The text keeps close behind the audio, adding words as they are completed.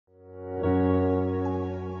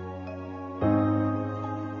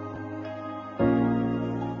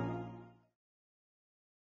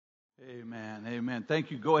Amen. Amen. Thank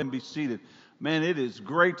you. Go ahead and be seated. Man, it is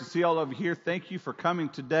great to see all of you here. Thank you for coming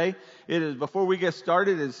today. Before we get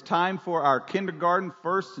started, it's time for our kindergarten,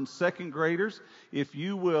 first and second graders. If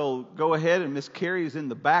you will go ahead, and Miss Carrie is in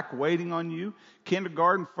the back waiting on you.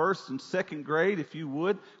 Kindergarten, first and second grade, if you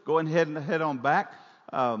would, go ahead and head on back.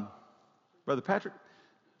 Brother Patrick,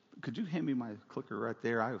 could you hand me my clicker right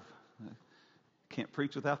there? I can't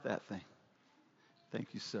preach without that thing.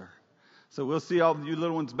 Thank you, sir. So we'll see all of you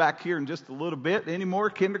little ones back here in just a little bit. Any more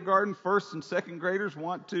kindergarten, first and second graders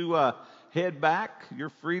want to head back?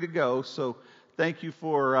 You're free to go. So thank you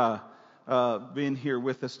for being here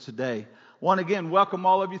with us today. Want to again welcome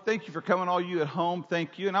all of you. Thank you for coming, all you at home.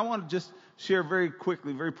 Thank you. And I want to just share very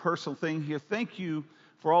quickly, very personal thing here. Thank you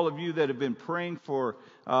for all of you that have been praying for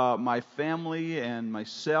my family and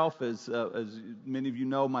myself. As many of you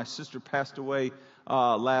know, my sister passed away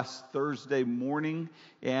last Thursday morning,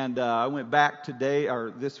 and I went back today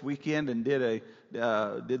or this weekend and did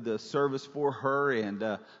the service for her.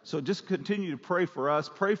 And so just continue to pray for us.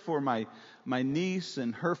 Pray for my niece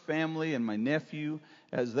and her family and my nephew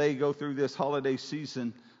as they go through this holiday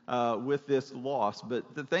season with this loss. But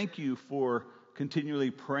thank you for continually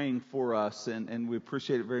praying for us, and we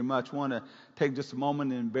appreciate it very much. Want to take just a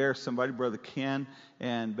moment and embarrass somebody. Brother Ken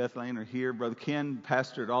and Beth Lane are here. Brother Ken,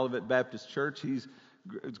 pastor at Olivet Baptist Church.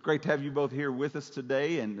 It's great to have you both here with us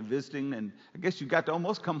today and visiting. And I guess you got to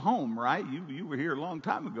almost come home, right? You were here a long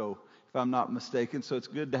time ago, if I'm not mistaken. So it's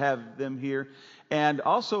good to have them here. And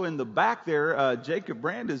also in the back there, Jacob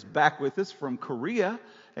Brand is back with us from Korea,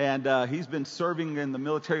 and he's been serving in the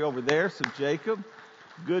military over there. So Jacob,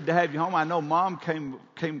 good to have you home. I know Mom came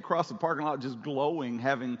across the parking lot just glowing,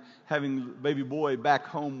 having baby boy back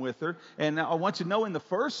home with her. And I want you to know, in the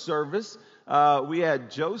first service, we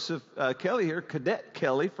had Joseph Kelly here, Cadet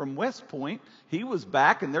Kelly from West Point. He was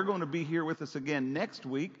back, and they're going to be here with us again next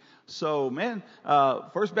week. So, man,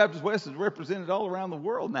 First Baptist West is represented all around the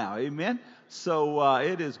world now. Amen. So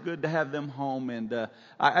it is good to have them home. And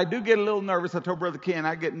I do get a little nervous. I told Brother Ken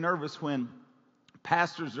I get nervous when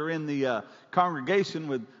pastors are in the congregation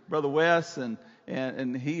with Brother Wes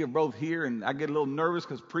and he are both here, and I get a little nervous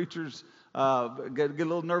because preachers get a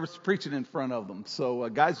little nervous preaching in front of them. So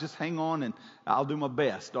guys, just hang on, and I'll do my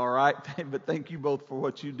best. All right, but thank you both for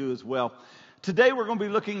what you do as well. Today we're going to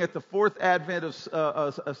be looking at the fourth Advent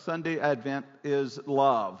of Sunday Advent is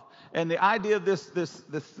love. And the idea of this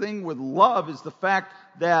thing with love is the fact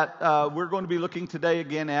that we're going to be looking today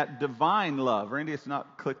again at divine love. Randy, it's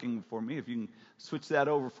not clicking for me. If you can switch that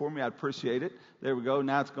over for me, I'd appreciate it. There we go.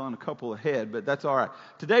 Now it's gone a couple ahead, but that's all right.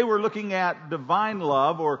 Today we're looking at divine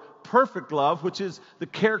love, or perfect love, which is the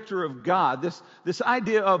character of God. This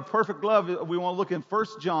idea of perfect love, we want to look in 1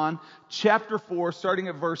 John chapter 4, starting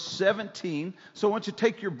at verse 17. So I want you to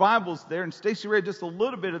take your Bibles there, and Stacy read just a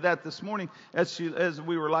little bit of that this morning as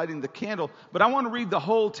we were lighting the candle. But I want to read the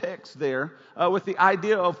whole text there with the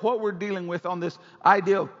idea of what we're dealing with on this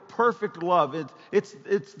idea of perfect love. It's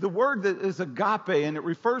the word that is agape, and it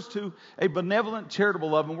refers to a benevolent,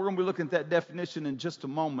 charitable love, and we're going to be looking at that definition in just a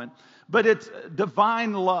moment. But it's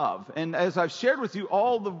divine love, and as I've shared with you,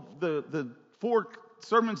 all the four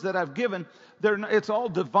sermons that I've given, it's all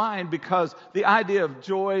divine, because the idea of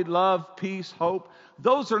joy, love, peace, hope,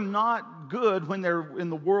 those are not good when they're in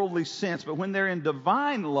the worldly sense, but when they're in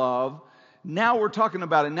divine love, now we're talking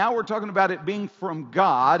about it. Now we're talking about it being from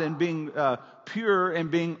God and being pure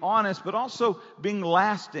and being honest, but also being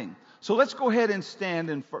lasting. So let's go ahead and stand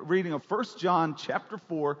in reading of 1 John chapter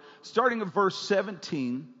 4, starting at verse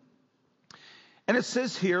 17. And it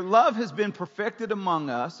says here, love has been perfected among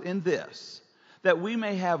us in this, that we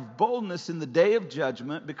may have boldness in the day of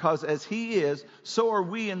judgment, because as He is, so are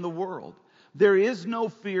we in the world. There is no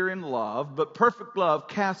fear in love, but perfect love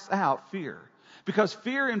casts out fear, because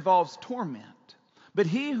fear involves torment. But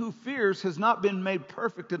he who fears has not been made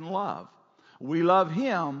perfect in love. We love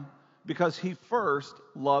Him because He first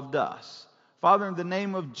loved us. Father, in the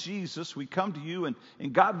name of Jesus, we come to you, and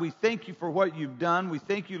God, we thank you for what you've done. We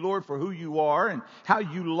thank you, Lord, for who you are and how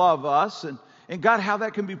you love us, and God, how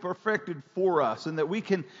that can be perfected for us, and that we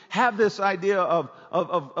can have this idea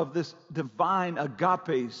of this divine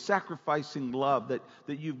agape, sacrificing love that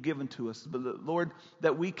you've given to us. But Lord,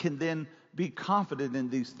 that we can then be confident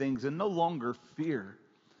in these things and no longer fear.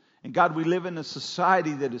 And God, we live in a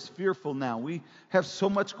society that is fearful now. We have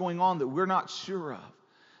so much going on that we're not sure of.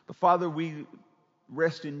 But Father, we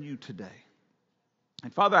rest in you today.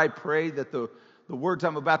 And Father, I pray that the words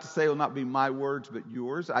I'm about to say will not be my words, but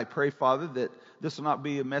yours. I pray, Father, that this will not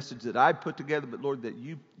be a message that I put together, but Lord, that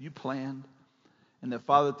you planned. And that,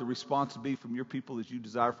 Father, that the response will be from your people as you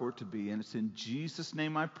desire for it to be. And it's in Jesus'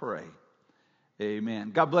 name I pray. Amen.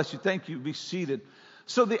 God bless you. Thank you. Be seated.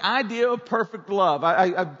 So the idea of perfect love,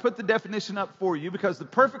 I put the definition up for you because the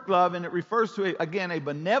perfect love, and it refers to, again, a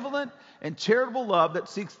benevolent and charitable love that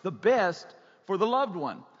seeks the best for the loved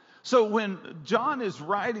one. So when John is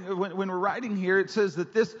writing, when we're writing here, it says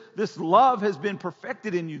that this love has been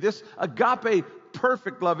perfected in you, this agape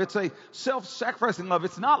perfect love. It's a self-sacrificing love.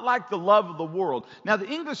 It's not like the love of the world. Now, the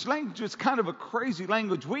English language is kind of a crazy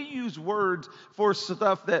language. We use words for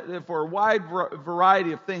stuff for a wide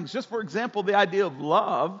variety of things. Just for example, the idea of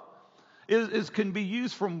love can be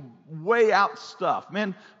used from way out stuff.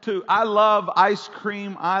 Man, I love ice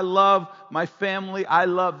cream. I love my family. I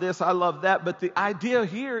love this. I love that. But the idea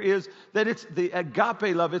here is that it's the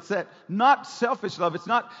agape love. It's that not selfish love. It's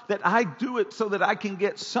not that I do it so that I can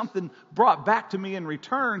get something brought back to me in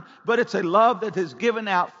return. But it's a love that is given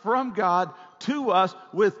out from God to us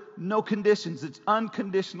with no conditions. It's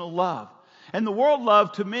unconditional love. And the world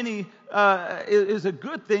love to many is a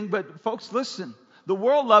good thing. But folks, listen. The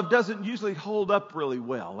world love doesn't usually hold up really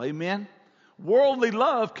well. Amen? Worldly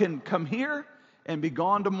love can come here and be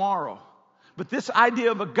gone tomorrow. But this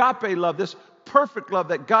idea of agape love, this perfect love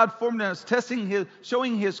that God formed in us,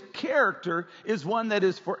 showing His character, is one that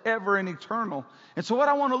is forever and eternal. And so what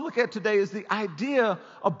I want to look at today is the idea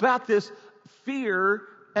about this fear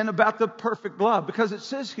and about the perfect love. Because it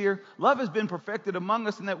says here, love has been perfected among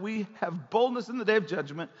us, and that we have boldness in the day of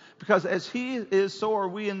judgment. Because as He is, so are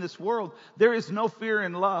we in this world. There is no fear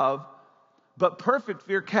in love, but perfect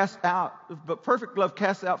love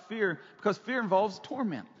casts out fear, because fear involves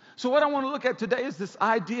torment. So what I want to look at today is this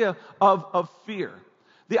idea of fear.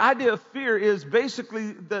 The idea of fear is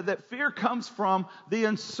basically that fear comes from the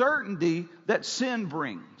uncertainty that sin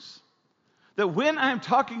brings. That when I'm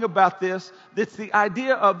talking about this, it's the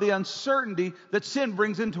idea of the uncertainty that sin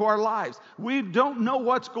brings into our lives. We don't know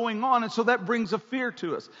what's going on, and so that brings a fear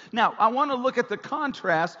to us. Now, I want to look at the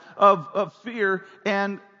contrast of fear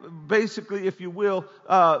and basically, if you will,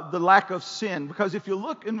 the lack of sin. Because if you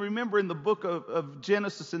look and remember in the book of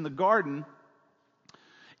Genesis in the garden,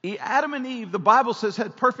 Adam and Eve, the Bible says,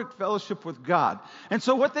 had perfect fellowship with God. And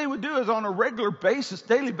so what they would do is on a regular basis,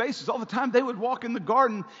 daily basis, all the time, they would walk in the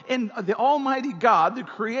garden, and the Almighty God, the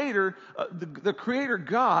Creator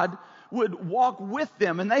God, would walk with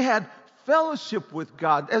them. And they had fellowship with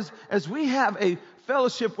God. As we have a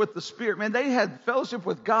fellowship with the Spirit, man, they had fellowship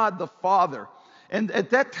with God the Father. And at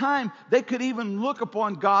that time, they could even look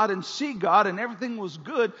upon God and see God, and everything was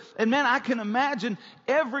good. And man, I can imagine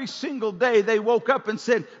every single day they woke up and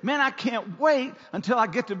said, man, I can't wait until I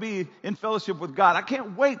get to be in fellowship with God. I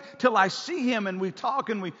can't wait till I see Him and we talk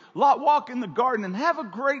and we walk in the garden and have a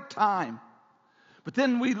great time. But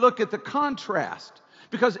then we look at the contrast.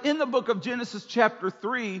 Because in the book of Genesis chapter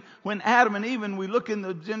 3, when Adam and Eve, and we look in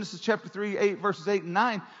the Genesis chapter 3, verses 8 and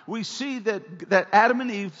 9, we see that Adam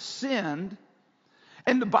and Eve sinned.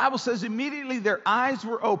 And the Bible says immediately their eyes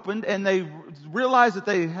were opened and they realized that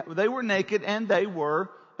they were naked and they were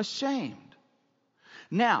ashamed.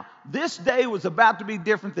 Now, this day was about to be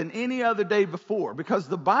different than any other day before, because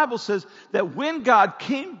the Bible says that when God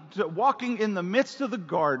came to walking in the midst of the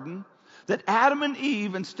garden, that Adam and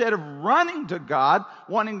Eve, instead of running to God,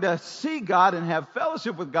 wanting to see God and have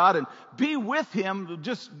fellowship with God and be with Him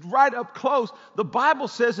just right up close, the Bible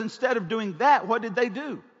says instead of doing that, what did they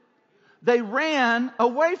do? They ran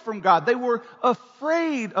away from God. They were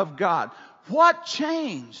afraid of God. What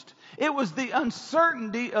changed? It was the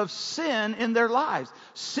uncertainty of sin in their lives.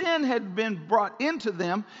 Sin had been brought into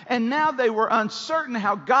them, and now they were uncertain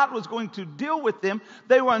how God was going to deal with them.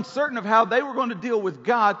 They were uncertain of how they were going to deal with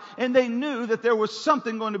God, and they knew that there was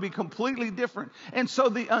something going to be completely different. And so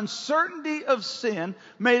the uncertainty of sin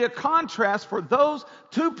made a contrast for those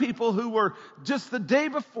two people who were just the day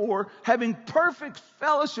before having perfect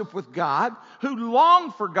fellowship with God, who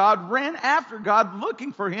longed for God, ran after God,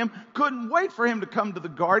 looking for Him, couldn't wait for Him to come to the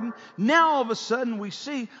garden. Now all of a sudden we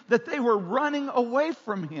see that they were running away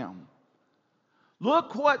from Him.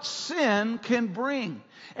 Look what sin can bring.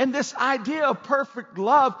 And this idea of perfect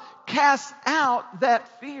love casts out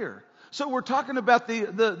that fear. So we're talking about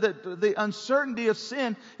the uncertainty of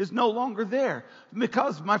sin is no longer there.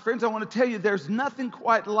 Because, my friends, I want to tell you, there's nothing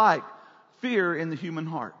quite like fear in the human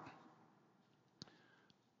heart.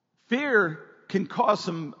 Fear can cause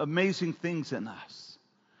some amazing things in us.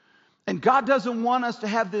 And God doesn't want us to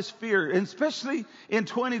have this fear, and especially in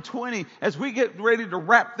 2020, as we get ready to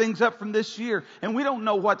wrap things up from this year, and we don't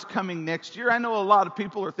know what's coming next year. I know a lot of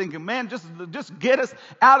people are thinking, man, just get us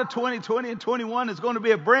out of 2020, and 21 is going to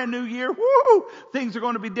be a brand new year. Woo! Things are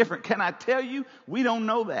going to be different. Can I tell you, we don't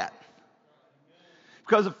know that.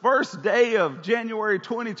 Because the first day of January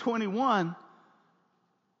 2021,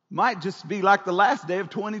 might just be like the last day of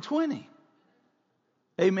 2020.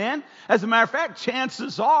 Amen? As a matter of fact,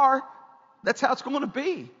 chances are that's how it's going to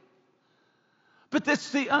be. But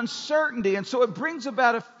that's the uncertainty, and so it brings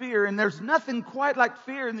about a fear, and there's nothing quite like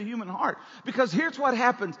fear in the human heart. Because here's what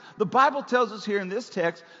happens. The Bible tells us here in this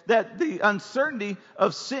text that the uncertainty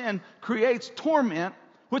of sin creates torment,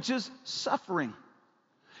 which is suffering.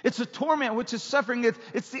 It's a torment, which is suffering.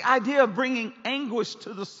 It's the idea of bringing anguish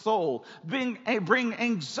to the soul, bring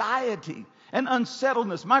anxiety and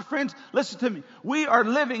unsettledness. My friends, listen to me. We are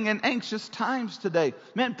living in anxious times today.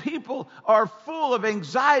 Man, people are full of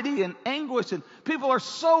anxiety and anguish, and people are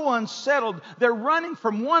so unsettled. They're running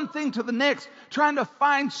from one thing to the next, trying to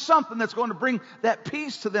find something that's going to bring that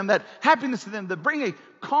peace to them, that happiness to them, that bring a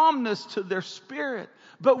calmness to their spirit.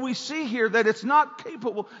 But we see here that it's not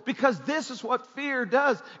capable, because this is what fear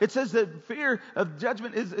does. It says that fear of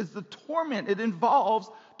judgment is the torment. It involves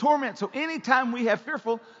torment. So anytime we have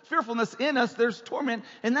fearfulness in us, there's torment.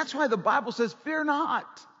 And that's why the Bible says, fear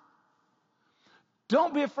not.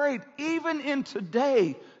 Don't be afraid. Even in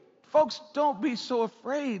today, folks, don't be so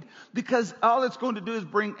afraid, because all it's going to do is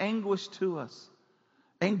bring anguish to us.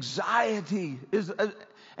 Anxiety is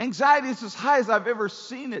as high as I've ever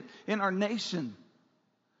seen it in our nation.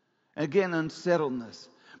 Again, unsettledness.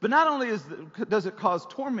 But not only does it cause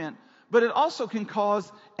torment, but it also can cause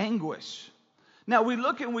anguish. Now we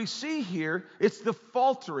look and we see here, it's the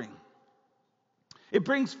faltering. It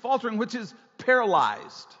brings faltering, which is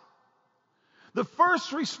paralyzed. The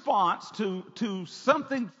first response to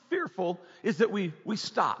something fearful is that we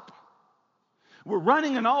stop. We're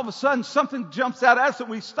running, and all of a sudden something jumps out at us and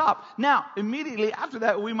we stop. Now, immediately after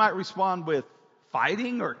that, we might respond with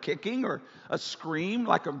fighting or kicking or a scream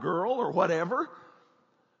like a girl or whatever.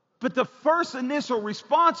 But the first initial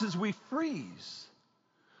response is we freeze.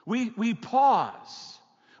 We pause.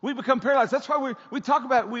 We become paralyzed. That's why we talk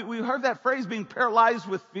about, we heard that phrase, being paralyzed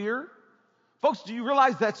with fear. Folks, do you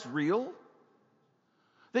realize that's real?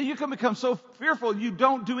 That you can become so fearful you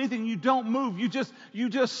don't do anything, you don't move, you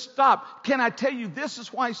just stop. Can I tell you, this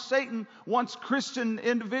is why Satan wants Christian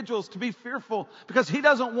individuals to be fearful, because he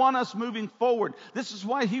doesn't want us moving forward. This is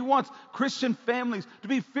why he wants Christian families to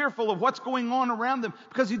be fearful of what's going on around them,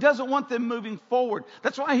 because he doesn't want them moving forward.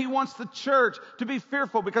 That's why he wants the church to be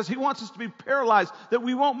fearful, because he wants us to be paralyzed, that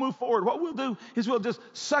we won't move forward. What we'll do is we'll just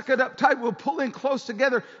suck it up tight, we'll pull in close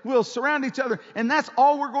together, we'll surround each other, and that's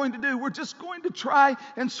all we're going to do. We're just going to try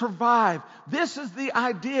and survive. This is the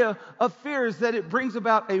idea of fear, is that it brings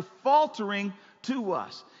about a faltering to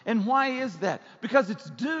us. And why is that? Because it's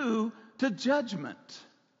due to judgment.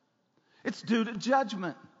 It's due to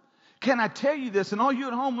judgment. Can I tell you this? And all you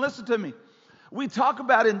at home, listen to me. We talk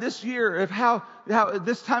about in this year of how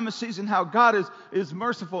this time of season, how God is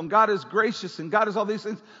merciful and God is gracious and God is all these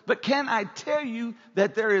things. But can I tell you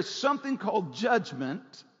that there is something called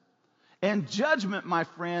judgment? And judgment, my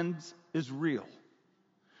friends, is real.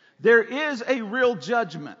 There is a real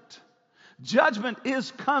judgment. Judgment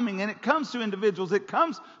is coming, and it comes to individuals, it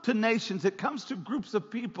comes to nations, it comes to groups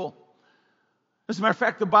of people. As a matter of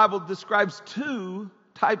fact, the Bible describes two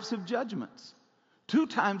types of judgments. Two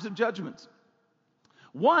times of judgments.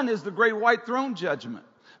 One is the great white throne judgment.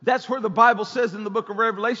 That's where the Bible says in the book of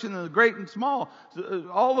Revelation, the great and small,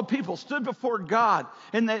 all the people stood before God,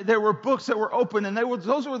 and there were books that were open, and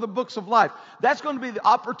those were the books of life. That's going to be the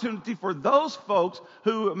opportunity for those folks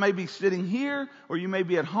who may be sitting here, or you may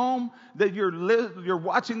be at home, that you're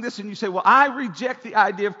watching this and you say, well, I reject the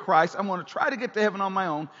idea of Christ. I'm going to try to get to heaven on my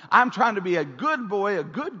own. I'm trying to be a good boy, a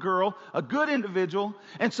good girl, a good individual.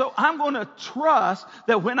 And so I'm going to trust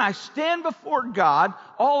that when I stand before God,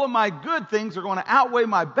 all of my good things are going to outweigh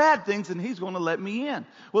my bad things, and He's going to let me in.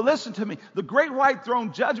 Well, listen to me. The great white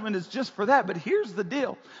throne judgment is just for that. But here's the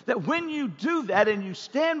deal. That when you do that and you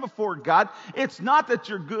stand before God, it's not that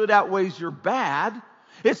your good outweighs your bad.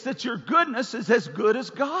 It's that your goodness is as good as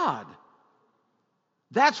God.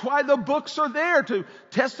 That's why the books are there, to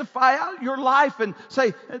testify out your life and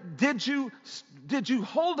say, did you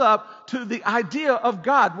hold up to the idea of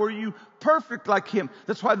God? Were you perfect like Him?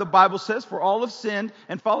 That's why the Bible says, for all have sinned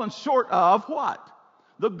and fallen short of what?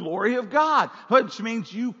 The glory of God. Which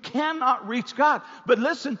means you cannot reach God. But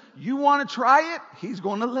listen, you want to try it? He's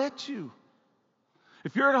going to let you.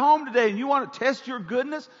 If you're at home today and you want to test your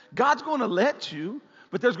goodness, God's going to let you.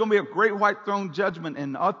 But there's going to be a great white throne judgment,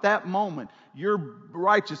 and at that moment, your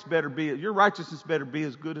righteousness better be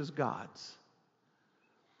as good as God's.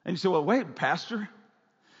 And you say, well, wait, Pastor,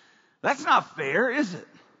 that's not fair, is it?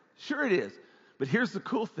 Sure it is. But here's the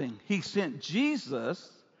cool thing. He sent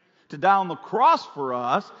Jesus to die on the cross for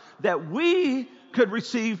us, that we could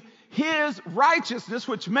receive His righteousness,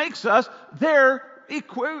 which makes us their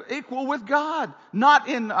equal with God. Not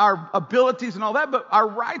in our abilities and all that, but our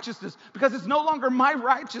righteousness. Because it's no longer my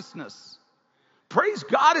righteousness. Praise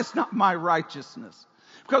God, it's not my righteousness.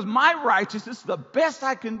 Because my righteousness, the best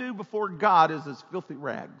I can do before God is as filthy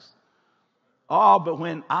rags. Oh, but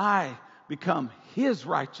when I become His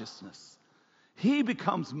righteousness, He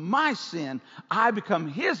becomes my sin, I become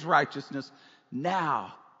His righteousness,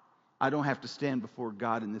 now I don't have to stand before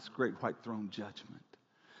God in this great white throne judgment.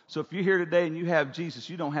 So if you're here today and you have Jesus,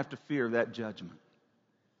 you don't have to fear that judgment.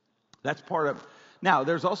 That's part of it. Now,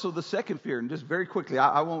 there's also the second fear, and just very quickly,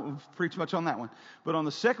 I won't preach much on that one. But on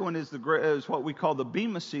the second one is what we call the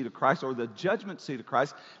bema seat of Christ, or the judgment seat of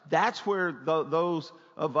Christ. That's where those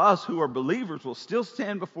of us who are believers will still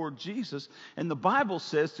stand before Jesus. And the Bible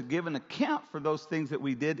says to give an account for those things that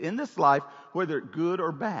we did in this life, whether good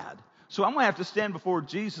or bad. So I'm going to have to stand before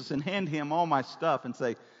Jesus and hand Him all my stuff and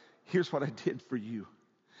say, here's what I did for you.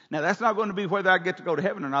 Now, that's not going to be whether I get to go to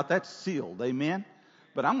heaven or not. That's sealed. Amen?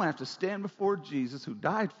 But I'm going to have to stand before Jesus who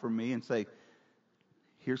died for me and say,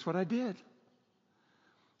 here's what I did.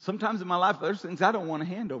 Sometimes in my life, there's things I don't want to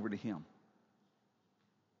hand over to Him.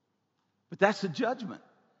 But that's the judgment.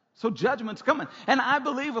 So judgment's coming. And I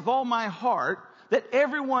believe with all my heart that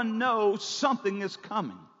everyone knows something is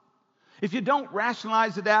coming. If you don't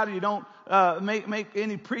rationalize it out or you don't make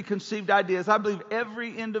any preconceived ideas, I believe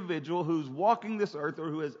every individual who's walking this earth or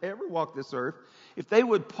who has ever walked this earth, if they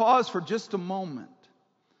would pause for just a moment,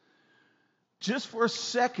 just for a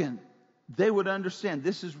second, they would understand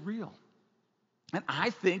this is real. And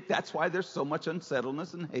I think that's why there's so much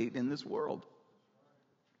unsettledness and hate in this world.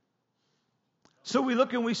 So we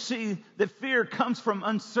look and we see that fear comes from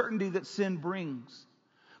uncertainty that sin brings.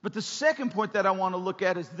 But the second point that I want to look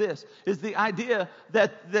at is this, is the idea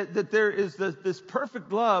that there is this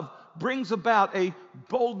perfect love brings about a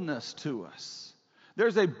boldness to us.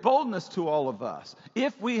 There's a boldness to all of us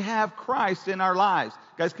if we have Christ in our lives.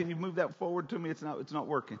 Guys, can you move that forward to me? It's not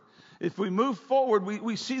working. If we move forward,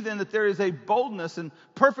 we see then that there is a boldness, and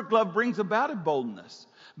perfect love brings about a boldness.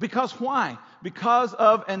 Because why? Because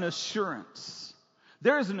of an assurance.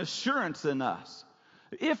 There is an assurance in us.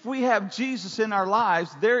 If we have Jesus in our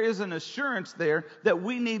lives, there is an assurance there that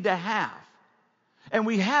we need to have. And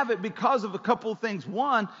we have it because of a couple of things.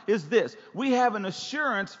 One is this. We have an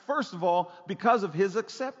assurance, first of all, because of His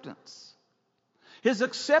acceptance. His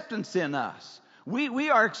acceptance in us. We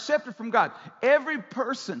are accepted from God. Every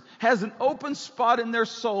person has an open spot in their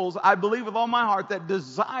souls, I believe with all my heart, that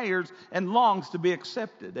desires and longs to be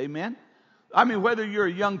accepted. Amen? I mean, whether you're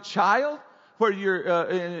a young child, whether you're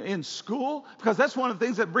in school, because that's one of the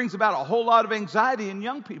things that brings about a whole lot of anxiety in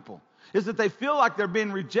young people, is that they feel like they're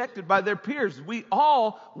being rejected by their peers. We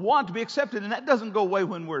all want to be accepted, and that doesn't go away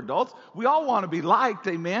when we're adults. We all want to be liked,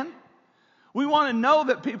 amen? We want to know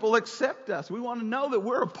that people accept us. We want to know that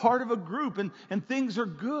we're a part of a group and things are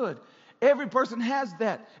good. Every person has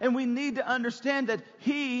that, and we need to understand that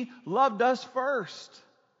He loved us first.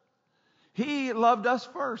 He loved us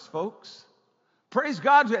first, folks. Praise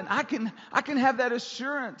God, and I can have that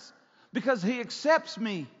assurance because He accepts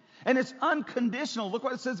me. And it's unconditional. Look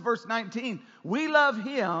what it says, verse 19. We love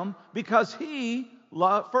Him because He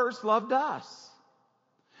first loved us.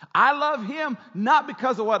 I love Him not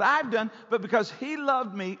because of what I've done, but because He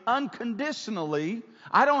loved me unconditionally.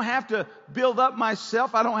 I don't have to build up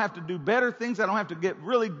myself. I don't have to do better things. I don't have to get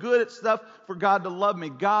really good at stuff for God to love me.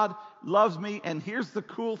 God loves me, and here's the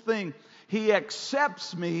cool thing. He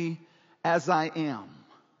accepts me as I am.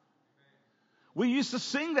 We used to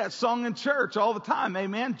sing that song in church all the time,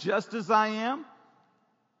 amen? Just as I am.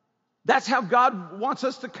 That's how God wants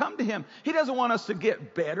us to come to Him. He doesn't want us to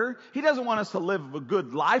get better. He doesn't want us to live a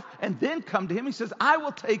good life and then come to Him. He says, I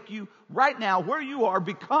will take you right now where you are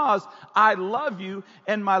because I love you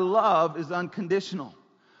and my love is unconditional.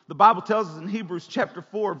 The Bible tells us in Hebrews chapter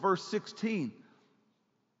 4, verse 16,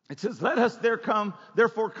 it says, let us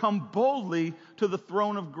therefore come boldly to the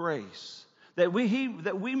throne of grace, that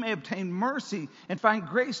we may obtain mercy and find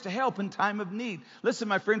grace to help in time of need. Listen,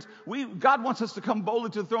 my friends, God wants us to come boldly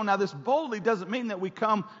to the throne. Now, this boldly doesn't mean that we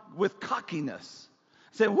come with cockiness.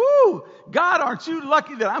 Say, woo, God, aren't you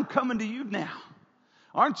lucky that I'm coming to you now?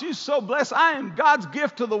 Aren't you so blessed? I am God's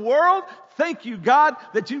gift to the world. Thank you, God,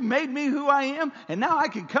 that you made me who I am, and now I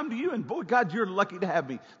can come to you, and boy, God, you're lucky to have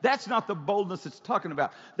me. That's not the boldness it's talking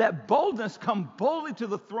about. That boldness, come boldly to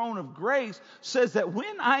the throne of grace, says that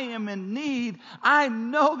when I am in need, I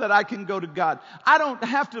know that I can go to God. I don't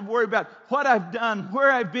have to worry about what I've done, where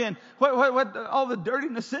I've been, what all the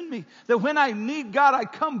dirtiness in me. That when I need God, I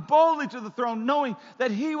come boldly to the throne, knowing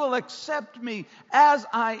that He will accept me as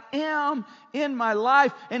I am in my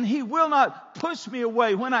life, and He will not push me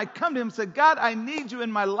away. When I come to Him and say, said, God, I need you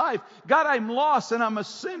in my life. God, I'm lost and I'm a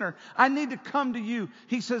sinner. I need to come to you.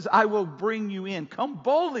 He says, I will bring you in. Come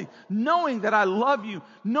boldly, knowing that I love you,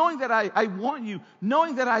 knowing that I want you,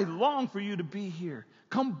 knowing that I long for you to be here.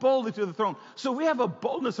 Come boldly to the throne. So we have a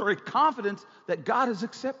boldness or a confidence that God has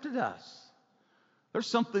accepted us. There's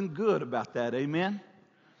something good about that, amen?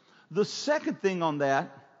 The second thing on that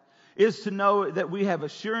is to know that we have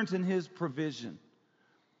assurance in His provision.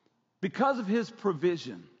 Because of His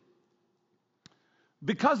provision,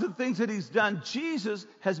 because of the things that He's done, Jesus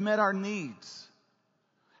has met our needs.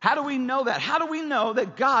 How do we know that? How do we know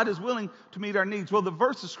that God is willing to meet our needs? Well, the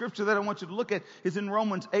verse of Scripture that I want you to look at is in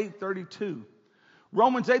Romans 8:32.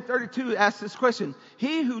 Romans 8:32 asks this question: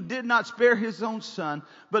 He who did not spare His own Son,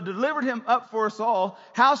 but delivered Him up for us all,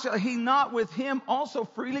 how shall He not with Him also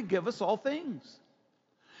freely give us all things?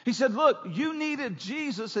 He said, look, you needed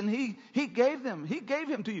Jesus, and He gave them. He gave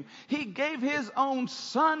Him to you. He gave His own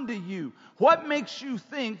Son to you. What makes you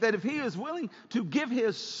think that if He is willing to give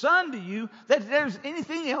His Son to you, that there's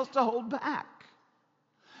anything else to hold back?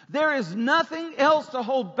 There is nothing else to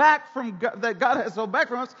hold back from God, that God has to hold back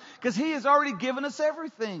from us, because He has already given us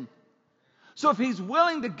everything. So if He's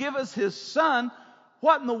willing to give us His Son,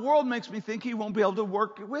 what in the world makes me think He won't be able to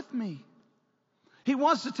work with me? He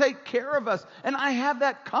wants to take care of us. And I have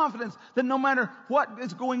that confidence that no matter what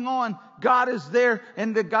is going on, God is there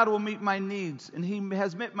and that God will meet my needs. And He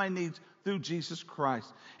has met my needs through Jesus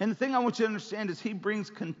Christ. And the thing I want you to understand is He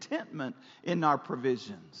brings contentment in our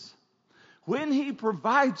provisions. When He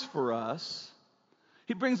provides for us,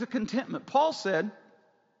 He brings a contentment. Paul said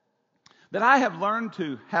that I have learned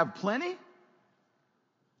to have plenty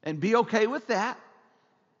and be okay with that.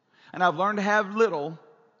 And I've learned to have little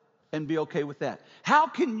and be okay with that. How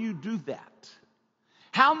can you do that?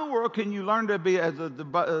 How in the world can you learn to be, as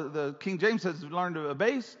the King James says, learn to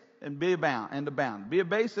abase and be abound and abound. Be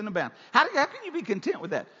abased and abound. How can you be content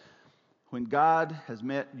with that? When God has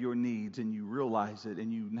met your needs and you realize it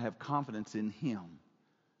and you have confidence in Him,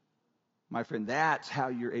 my friend, that's how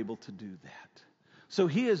you're able to do that. So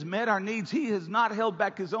He has met our needs. He has not held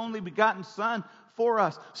back His only begotten Son for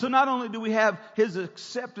us. So not only do we have His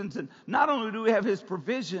acceptance, and not only do we have His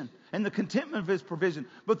provision and the contentment of His provision,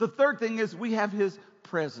 but the third thing is we have His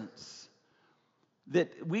presence.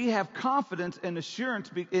 That we have confidence and assurance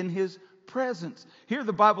in His presence. Here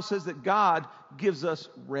the Bible says that God gives us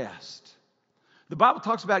rest. The Bible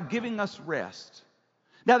talks about giving us rest.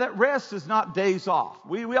 Now that rest is not days off.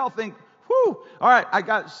 We all think, whew, all right, I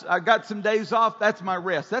got some days off, that's my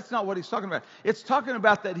rest. That's not what he's talking about. It's talking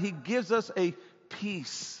about that He gives us a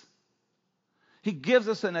peace. He gives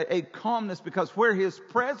us a calmness, because where His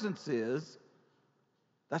presence is,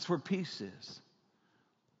 that's where peace is.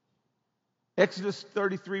 Exodus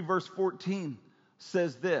 33 verse 14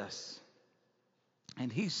 says this: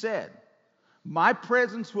 And He said, my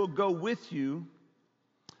presence will go with you,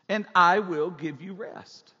 and I will give you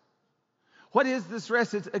rest. What is this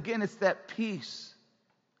rest? It's that peace.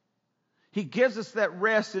 He gives us that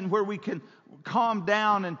rest, and where we can calm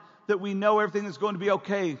down and that we know everything is going to be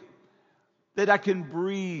okay. That I can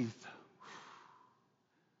breathe.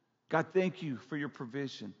 God, thank you for your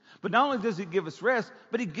provision. But not only does He give us rest,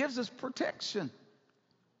 but He gives us protection.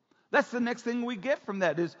 That's the next thing we get from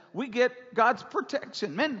that, is we get God's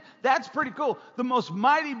protection. Man, that's pretty cool. The most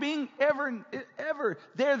mighty being ever.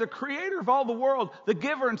 They're the creator of all the world, the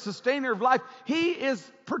giver and sustainer of life. He is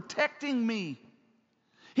protecting me.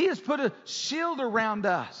 He has put a shield around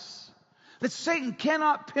us that Satan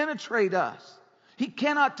cannot penetrate us. He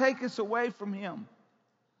cannot take us away from Him.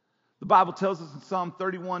 The Bible tells us in Psalm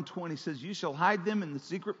 31:20 says, you shall hide them in the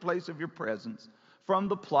secret place of your presence from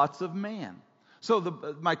the plots of man.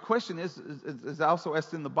 So my question is also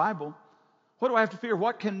asked in the Bible, what do I have to fear?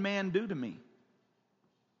 What can man do to me?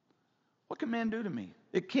 What can man do to me?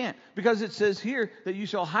 It can't, because it says here that you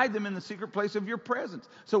shall hide them in the secret place of your presence.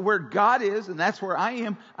 So where God is, and that's where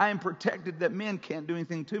I am protected, that men can't do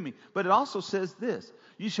anything to me. But it also says this: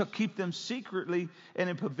 you shall keep them secretly and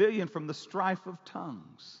in pavilion from the strife of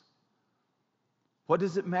tongues. What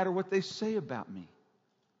does it matter what they say about me?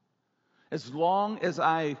 As long as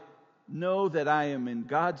I know that I am in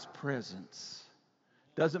God's presence,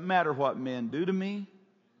 doesn't matter what men do to me,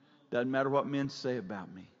 doesn't matter what men say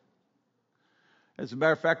about me. As a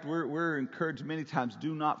matter of fact, we're encouraged many times,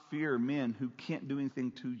 do not fear men who can't do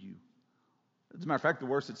anything to you. As a matter of fact, the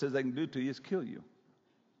worst it says they can do to you is kill you.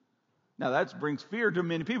 Now that brings fear to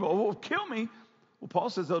many people. Oh, well, kill me. Well, Paul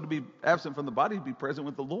says, though, to be absent from the body, to be present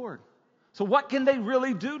with the Lord. So what can they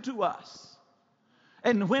really do to us?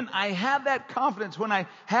 And when I have that confidence, when I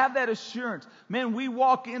have that assurance, man, we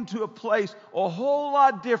walk into a place a whole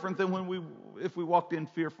lot different than if we walked in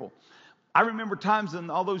fearful. I remember times in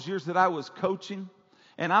all those years that I was coaching,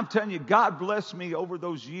 and I'm telling you, God blessed me over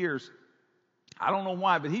those years. I don't know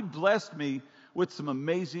why, but He blessed me with some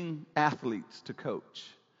amazing athletes to coach.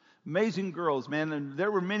 Amazing girls, man. And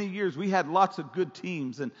there were many years we had lots of good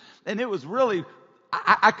teams. And it was really,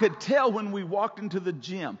 I could tell when we walked into the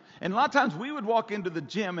gym. And a lot of times we would walk into the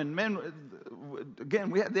gym and men,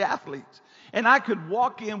 again, we had the athletes. And I could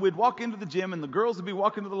we'd walk into the gym and the girls would be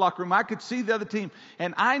walking to the locker room. I could see the other team.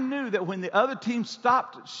 And I knew that when the other team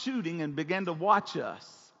stopped shooting and began to watch us,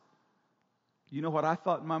 you know what I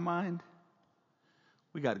thought in my mind?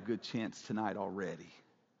 We got a good chance tonight already.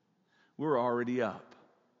 We're already up.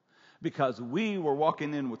 Because we were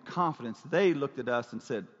walking in with confidence. They looked at us and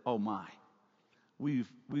said, oh my, we've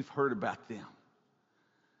heard about them.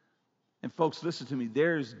 And folks, listen to me.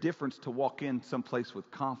 There's difference to walk in someplace with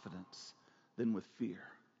confidence than with fear.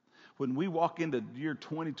 When we walk into year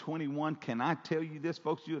 2021, can I tell you this,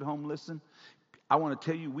 folks, you at home, listen. I want to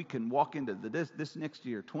tell you we can walk into this next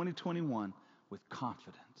year, 2021, with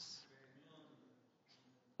confidence.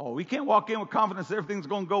 Oh, we can't walk in with confidence everything's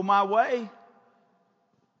going to go my way.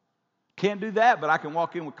 Can't do that, but I can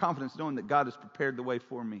walk in with confidence knowing that God has prepared the way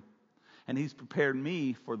for me. And He's prepared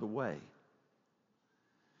me for the way.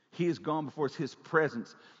 He has gone before us, His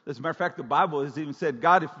presence. As a matter of fact, the Bible has even said,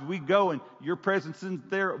 God, if we go and your presence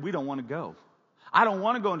isn't there, we don't want to go. I don't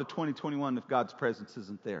want to go into 2021 if God's presence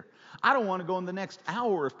isn't there. I don't want to go in the next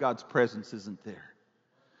hour if God's presence isn't there.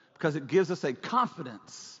 Because it gives us a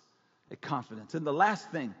confidence. A confidence. And the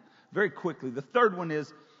last thing, very quickly, the third one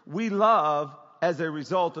is we love as a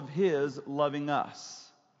result of His loving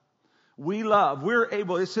us. We love. We're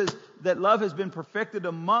able. It says that love has been perfected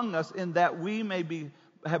among us in that we may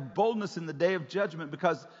have boldness in the day of judgment,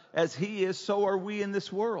 because as He is, so are we in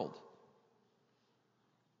this world.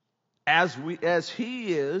 As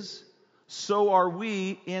He is, so are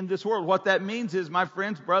we in this world. What that means is, my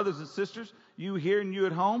friends, brothers and sisters, you here and you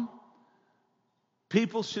at home,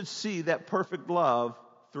 people should see that perfect love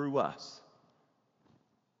through us.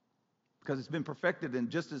 Because it's been perfected,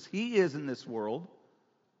 and just as He is in this world,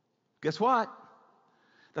 guess what?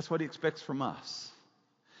 That's what He expects from us.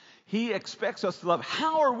 He expects us to love.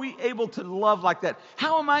 How are we able to love like that?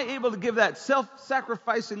 How am I able to give that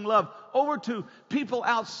self-sacrificing love over to people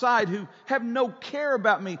outside who have no care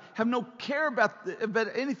about me, have no care about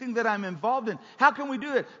anything that I'm involved in? How can we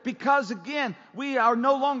do that? Because, again, we are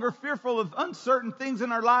no longer fearful of uncertain things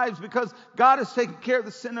in our lives, because God has taken care of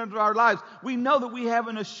the sin of our lives. We know that we have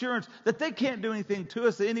an assurance that they can't do anything to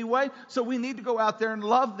us anyway, so we need to go out there and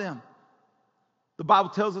love them. The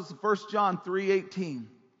Bible tells us in 1 John 3:18,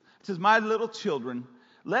 it says, my little children,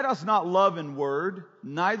 let us not love in word,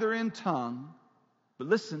 neither in tongue, but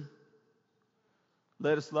listen,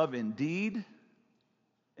 let us love in deed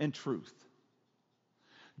and truth.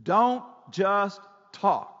 Don't just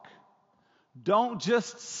talk. Don't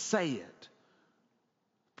just say it.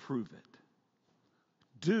 Prove it.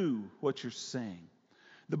 Do what you're saying.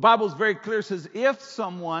 The Bible is very clear. It says, if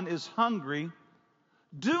someone is hungry,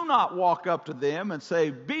 do not walk up to them and say,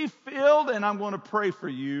 be filled and I'm going to pray for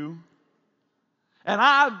you. And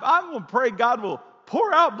I'm going to pray God will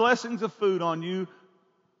pour out blessings of food on you,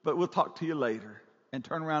 but we'll talk to you later, and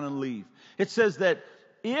turn around and leave. It says that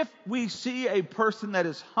if we see a person that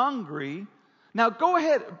is hungry, now go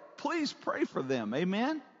ahead, please pray for them.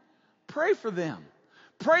 Amen? Pray for them.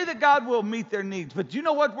 Pray that God will meet their needs. But you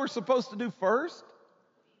know what we're supposed to do first?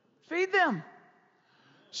 Feed them.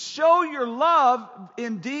 Show your love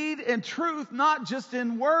in deed and truth, not just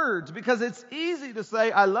in words. Because it's easy to say,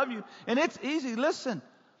 I love you. And it's easy, listen,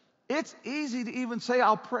 it's easy to even say,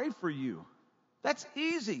 I'll pray for you. That's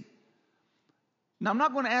easy. Now, I'm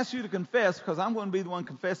not going to ask you to confess, because I'm going to be the one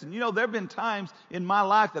confessing. You know, there have been times in my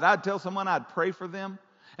life that I'd tell someone I'd pray for them,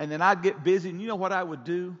 and then I'd get busy, and you know what I would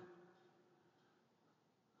do?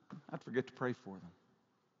 I'd forget to pray for them.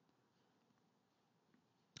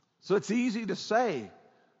 So it's easy to say,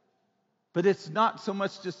 but it's not so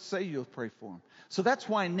much just say you'll pray for them. So that's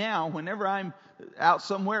why now, whenever I'm out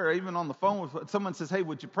somewhere, or even on the phone with someone says, hey,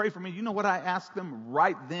 would you pray for me? You know what I ask them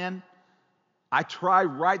right then? I try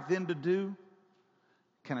right then to do?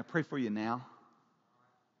 Can I pray for you now?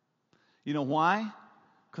 You know why?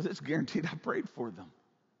 Because it's guaranteed I prayed for them.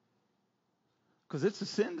 Because it's a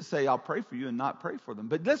sin to say I'll pray for you and not pray for them.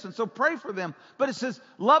 But listen, so pray for them. But it says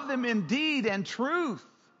love them in deed and truth.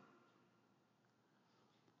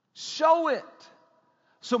 Show it.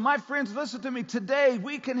 So my friends, listen to me. Today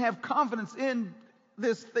we can have confidence in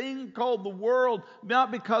this thing called the world,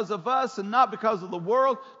 not because of us and not because of the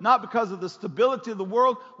world, not because of the stability of the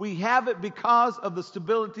world. We have it because of the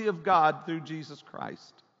stability of God through Jesus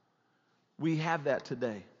Christ. We have that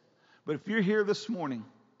today. But if you're here this morning,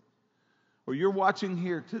 or you're watching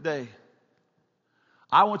here today,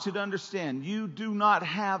 I want you to understand you do not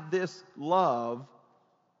have this love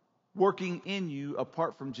working in you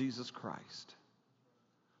apart from Jesus Christ.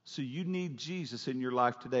 So you need Jesus in your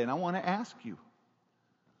life today. And I want to ask you,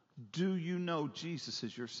 do you know Jesus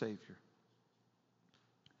as your Savior?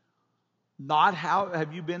 Not how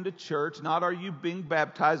have you been to church, not are you being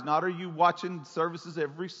baptized, not are you watching services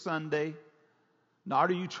every Sunday,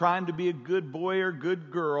 not are you trying to be a good boy or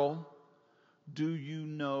good girl. Do you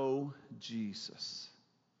know Jesus?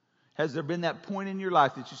 Has there been that point in your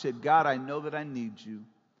life that you said, God, I know that I need you,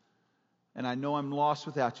 and I know I'm lost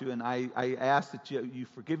without you, and I ask that you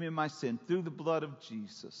forgive me of my sin through the blood of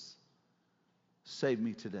Jesus. Save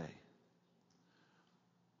me today.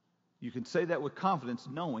 You can say that with confidence,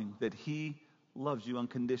 knowing that He loves you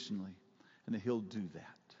unconditionally and that He'll do that.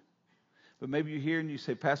 But maybe you're here and you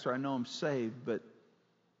say, Pastor, I know I'm saved, but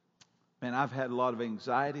man, I've had a lot of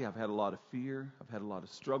anxiety. I've had a lot of fear. I've had a lot of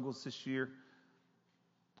struggles this year.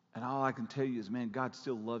 And all I can tell you is, man, God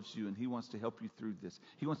still loves you and He wants to help you through this.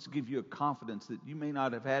 He wants to give you a confidence that you may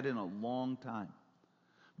not have had in a long time.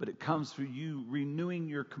 But it comes through you renewing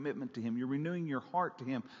your commitment to Him. You're renewing your heart to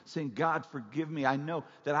Him, saying, God, forgive me. I know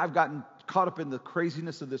that I've gotten caught up in the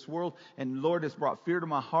craziness of this world, and Lord, it's brought fear to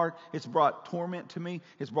my heart. It's brought torment to me.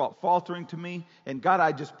 It's brought faltering to me. And God,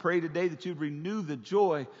 I just pray today that you'd renew the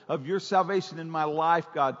joy of your salvation in my life,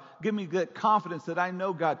 God. Give me that confidence that I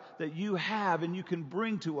know, God, that you have and you can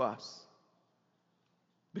bring to us.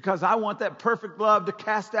 Because I want that perfect love to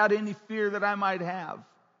cast out any fear that I might have.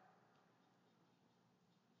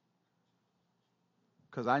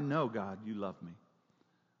 Because I know, God, you love me.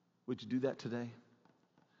 Would you do that today?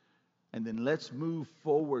 And then let's move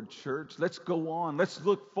forward, church. Let's go on. Let's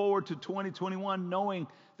look forward to 2021 knowing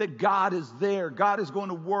that God is there. God is going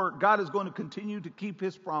to work. God is going to continue to keep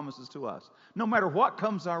His promises to us. No matter what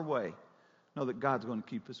comes our way, know that God's going to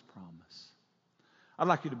keep His promise. I'd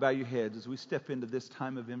like you to bow your heads as we step into this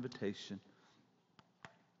time of invitation.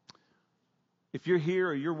 If you're here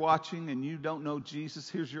or you're watching and you don't know Jesus,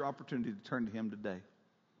 here's your opportunity to turn to Him today.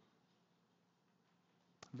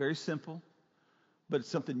 Very simple, but it's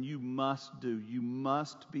something you must do. You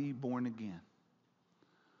must be born again.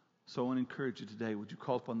 So I want to encourage you today. Would you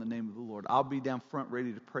call upon the name of the Lord? I'll be down front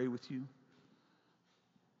ready to pray with you.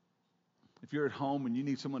 If you're at home and you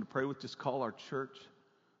need someone to pray with, just call our church,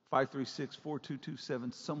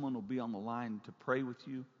 536-4227. Someone will be on the line to pray with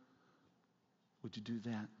you. Would you do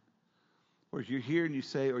that? Or if you're here and you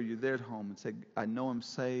say, or you're there at home and say, I know I'm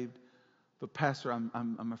saved, but Pastor,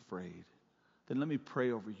 I'm afraid. Then let me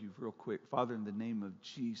pray over you real quick. Father, in the name of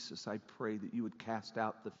Jesus, I pray that you would cast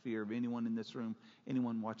out the fear of anyone in this room,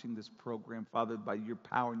 anyone watching this program, Father, by your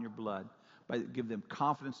power and your blood. Give them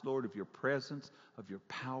confidence, Lord, of your presence, of your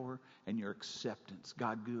power, and your acceptance.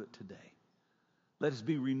 God, do it today. Let us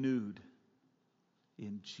be renewed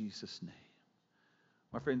in Jesus' name.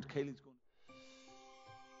 My friend, Kaylee's going to...